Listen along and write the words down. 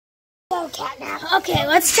go, Catnap. Okay,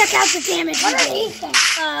 let's check out the damage. What are these things?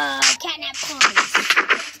 Catnap clones.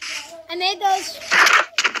 I made those.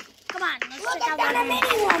 Come on, let's Look, check I out found a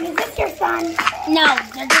mini one. Is this your son? No,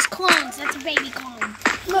 they're just clones. That's a baby clone.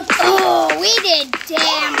 Look. Oh, we did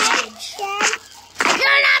damage. Dad.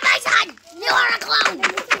 You're not my son. You are a clone.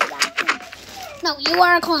 No, you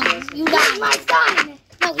are a clone. You He's died. my son.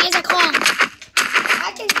 No, he is a clone.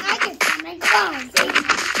 I can find my clone.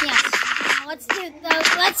 See? Yes. Now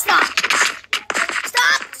let's stop.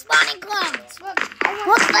 Stop spawning clones.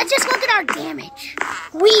 Look, let's just look at our damage.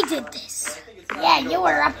 We did this. Yeah, you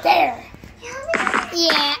were up there.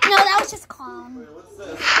 Yeah. No, that was just clone.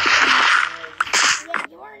 Yeah,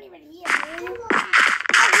 you weren't even here. Oh, we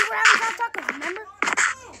were having hot tacos, remember?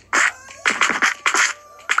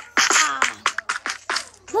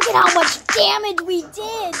 Look at how much damage we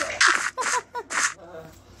did.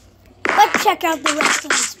 Let's check out the rest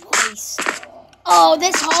of this place. Oh,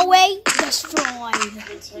 this hallway destroyed.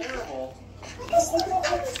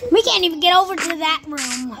 We can't even get over to that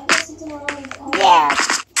room. Yeah.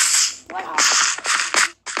 What else?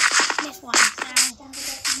 This one. So.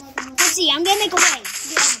 Let's see, I'm gonna make a way.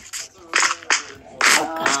 Oh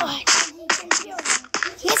God.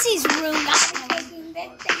 Kissy's room.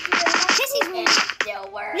 Kissy's room.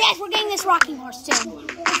 Yes, we're getting this rocking horse too.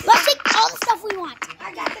 Let's take all the stuff we want.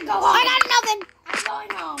 I got to go home. I got nothing. I'm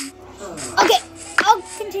going home. Okay, I'll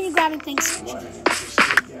continue grabbing things.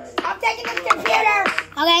 I'm taking this computer.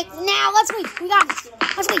 Okay, now let's leave. We got this.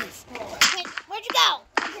 Let's leave.